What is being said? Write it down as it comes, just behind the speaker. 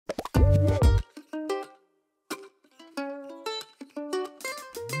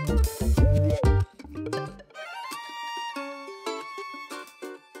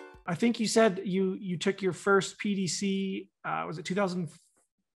think you said you took your first PDC, was it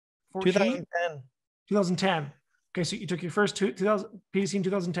 2014? 2010. 2010. Okay, so you took your first 2000 PDC in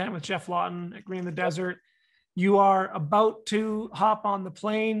 2010 with Jeff Lawton at Green in the Desert. You are about to hop on the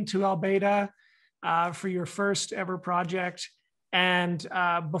plane to Baydha for your first ever project. And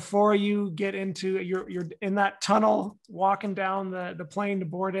before you get into, you're in that tunnel, walking down the plane to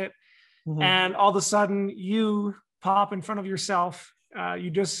board it. Mm-hmm. And all of a sudden you pop in front of yourself.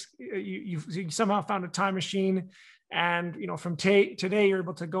 You somehow found a time machine. And, from today, you're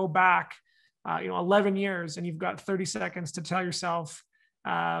able to go back, 11 years, and you've got 30 seconds to tell yourself,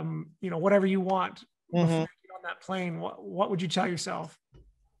 whatever you want before you get on that plane. What would you tell yourself?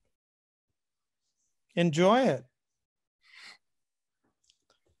 Enjoy it.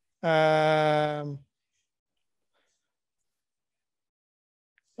 Oh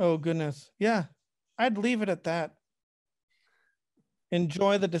goodness. Yeah. I'd leave it at that.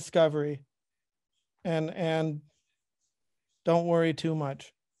 Enjoy the discovery and don't worry too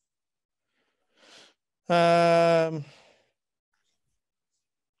much. Joining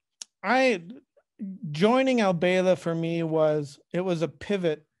Baydha for me was a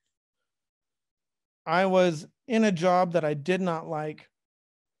pivot. I was in a job that I did not like.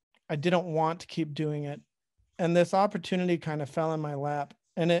 I didn't want to keep doing it. And this opportunity kind of fell in my lap.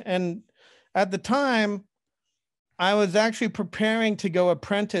 And at the time, I was actually preparing to go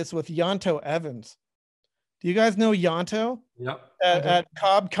apprentice with Yanto Evans. Do you guys know Yanto? Yep. At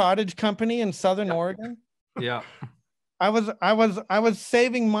Cobb Cottage Company in Southern Oregon? Yeah. I was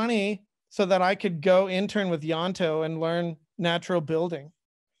saving money so that I could go intern with Yanto and learn natural building.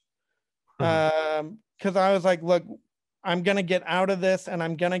 Because I was like, look, I'm going to get out of this and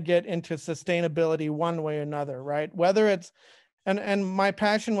I'm going to get into sustainability one way or another, right? Whether it's, and my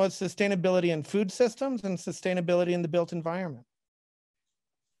passion was sustainability in food systems and sustainability in the built environment.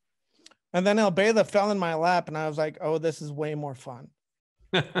 And then Baydha fell in my lap and I was like, oh, this is way more fun.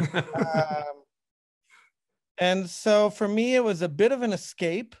 And so for me, it was a bit of an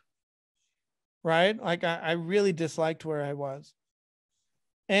escape, right? Like I really disliked where I was.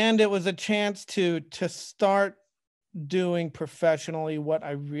 And it was a chance to start doing professionally what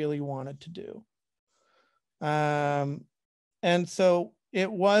I really wanted to do. And so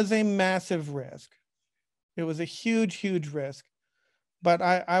it was a massive risk. It was a huge, huge risk. But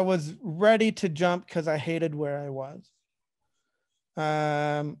I was ready to jump because I hated where I was.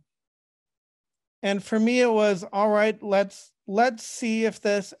 And for me, it was, all right, let's see if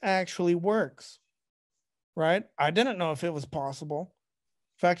this actually works, right? I didn't know if it was possible.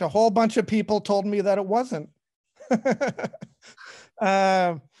 In fact, a whole bunch of people told me that it wasn't. But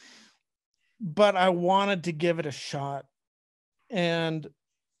I wanted to give it a shot. And,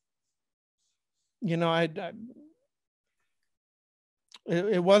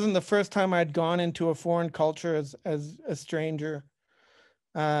 it wasn't the first time I'd gone into a foreign culture as a stranger.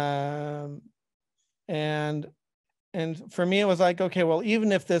 And for me, it was like, okay, well,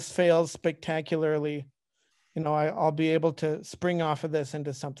 even if this fails spectacularly, I'll be able to spring off of this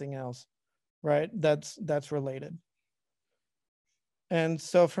into something else, right? That's related. And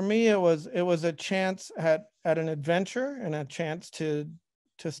so for me, it was a chance at an adventure and a chance to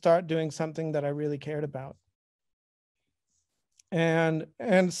start doing something that I really cared about. And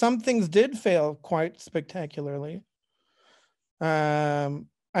some things did fail quite spectacularly. I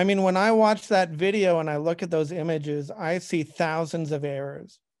mean, when I watch that video and I look at those images, I see thousands of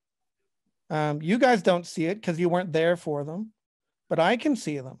errors. You guys don't see it because you weren't there for them, but I can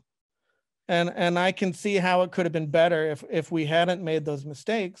see them. And I can see how it could have been better if we hadn't made those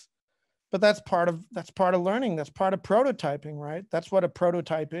mistakes. But that's part of learning. That's part of prototyping, right? That's what a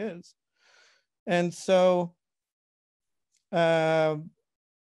prototype is. And so I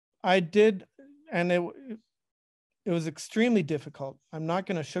did, and it was extremely difficult. I'm not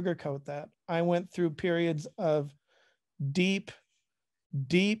going to sugarcoat that. I went through periods of deep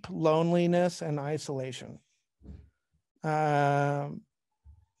loneliness and isolation. And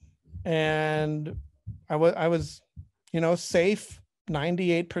I was, safe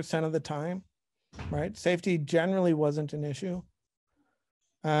 98% of the time, right? Safety generally wasn't an issue.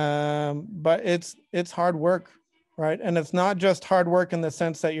 But it's hard work, right? And it's not just hard work in the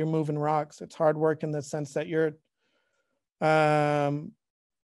sense that you're moving rocks. It's hard work in the sense that you're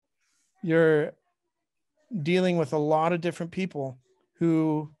dealing with a lot of different people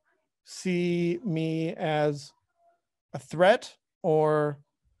who see me as a threat or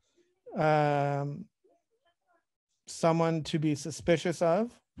someone to be suspicious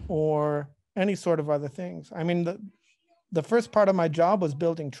of, or any sort of other things. I mean, the first part of my job was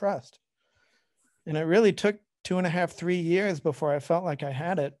building trust. And it really took 2.5, 3 years before I felt like I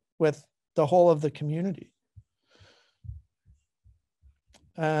had it, with the whole of the community.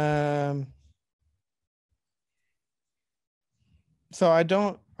 So I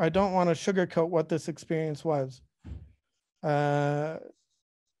don't want to sugarcoat what this experience was. I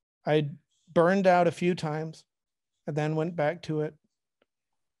burned out a few times and then went back to it.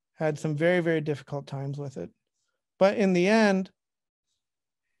 Had some very, very difficult times with it. But in the end,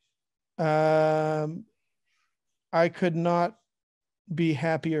 I could not be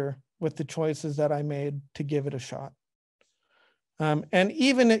happier with the choices that I made to give it a shot. And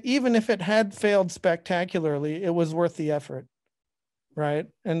even if it had failed spectacularly, it was worth the effort, right?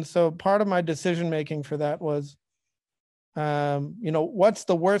 And so part of my decision making for that was, what's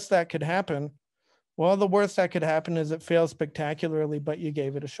the worst that could happen? Well, the worst that could happen is it fails spectacularly, but you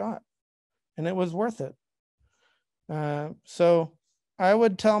gave it a shot, and it was worth it. So I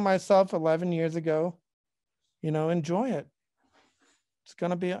would tell myself 11 years ago, enjoy it. It's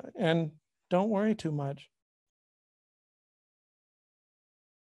going to be, and don't worry too much.